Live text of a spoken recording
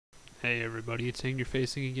Hey everybody, it's Anger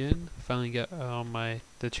Facing again. Finally got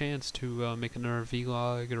the chance to make another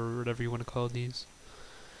vlog or whatever you want to call these.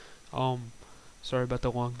 Um, Sorry about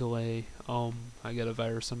the long delay. I got a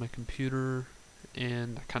virus on my computer,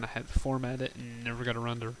 and I kind of had to format it and never got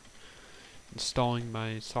around to installing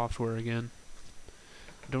my software again.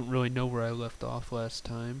 I don't really know where I left off last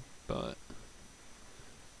time, but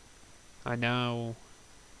I now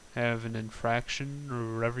have an infraction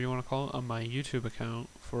or whatever you want to call it on my YouTube account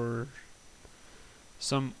for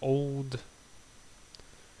some old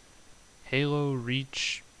Halo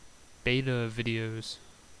Reach beta videos.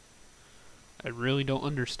 I really don't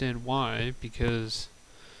understand why, because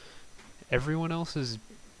everyone else's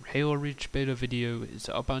Halo Reach beta video is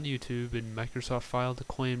up on YouTube, and Microsoft filed a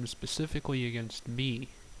claim specifically against me,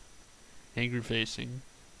 Angry Facing,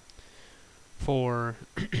 for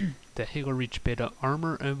the Halo Reach beta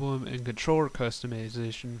armor, emblem, and controller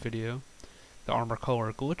customization video, the armor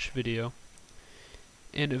color glitch video,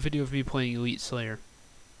 and a video of me playing Elite Slayer.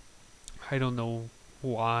 I don't know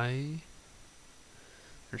why.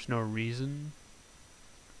 There's no reason.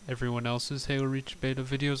 Everyone else's Halo Reach beta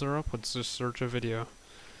videos are up. Let's just search a video.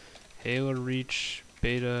 Halo Reach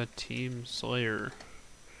beta Team Slayer.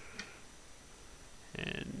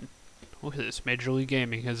 And look at this. Major League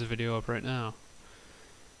Gaming has a video up right now.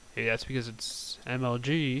 Hey, that's because it's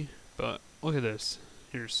MLG, but look at this.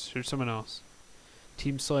 Here's someone else.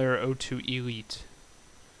 Team Slayer 02 Elite.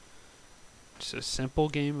 Just a simple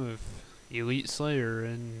game of Elite Slayer,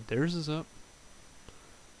 and theirs is up.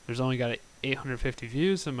 There's only got 850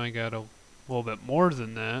 views, and mine got a little bit more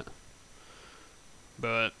than that.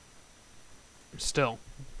 But still,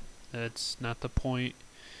 that's not the point.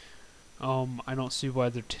 I don't see why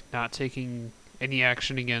they're not taking any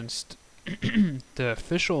action against the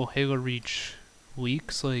official Halo Reach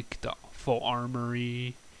leaks, like the full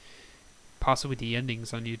armory, possibly the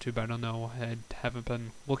endings on YouTube. I don't know. I haven't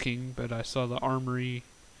been looking, but I saw the armory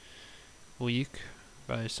leak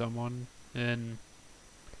by someone and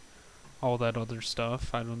all that other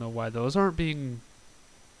stuff. I don't know why those aren't well,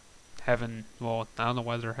 I don't know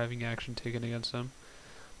why they're having action taken against them.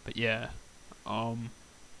 But yeah.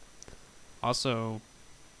 Also,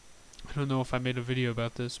 I don't know if I made a video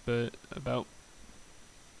about this, but about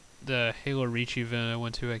the Halo Reach event I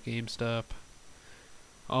went to at GameStop.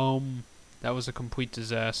 That was a complete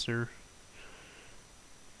disaster.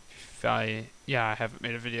 I haven't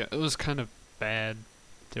made a video. It was kind of bad.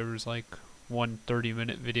 There was like one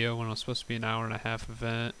 30-minute video when it was supposed to be an hour and a half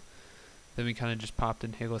event. Then we kind of just popped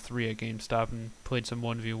in Halo 3 at GameStop and played some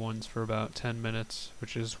 1v1s for about 10 minutes,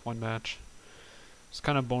 which is one match. It's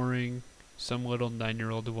kind of boring. Some little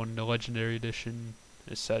 9-year-old won the Legendary Edition,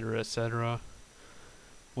 etc., etc.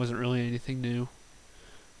 Wasn't really anything new.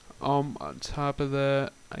 On top of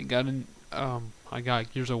that, I got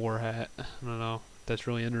Gears of War hat. I don't know if that's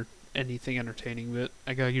really anything entertaining, but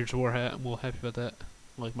I got a Gears of War hat. I'm a little happy about that.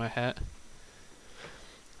 I like my hat.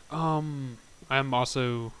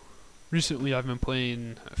 Recently I've been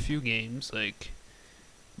playing a few games, like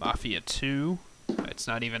Mafia 2. It's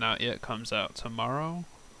not even out yet, comes out tomorrow,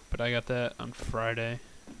 but I got that on Friday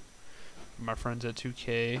from my friends at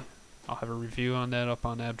 2K. I'll have a review on that up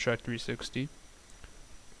on Abstract 360.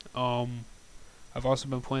 I've also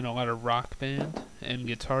been playing a lot of Rock Band and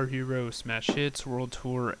Guitar Hero, Smash Hits, World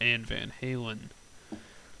Tour, and Van Halen.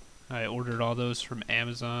 I ordered all those from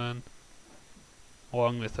Amazon,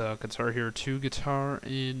 along with Guitar Hero 2 guitar,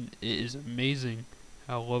 and it is amazing.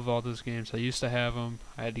 I love all those games. I used to have them.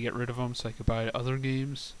 I had to get rid of them so I could buy other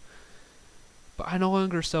games. But I no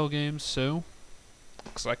longer sell games, so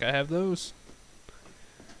looks like I have those.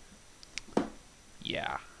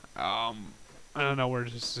 Yeah. I don't know where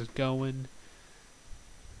this is going.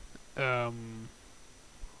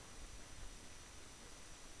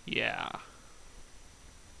 Yeah.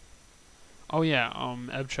 Oh yeah,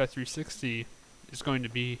 Abstract 360 is going to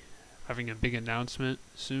be having a big announcement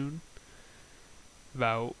soon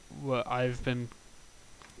about what I've been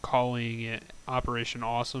calling it Operation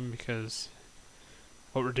Awesome, because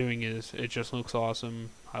what we're doing is, it just looks awesome.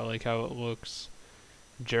 I like how it looks.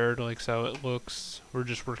 Jared likes how it looks. We're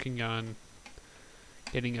just working on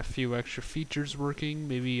getting a few extra features working,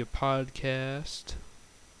 maybe a podcast.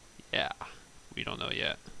 Yeah, we don't know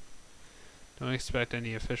yet. Don't expect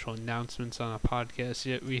any official announcements on a podcast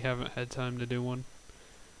yet. We haven't had time to do one.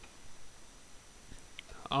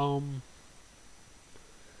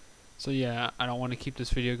 So yeah, I don't want to keep this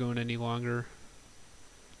video going any longer.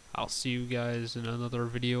 I'll see you guys in another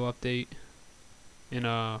video update in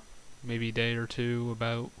maybe a day or two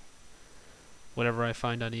about whatever I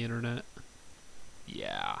find on the internet.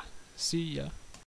 Yeah, see ya.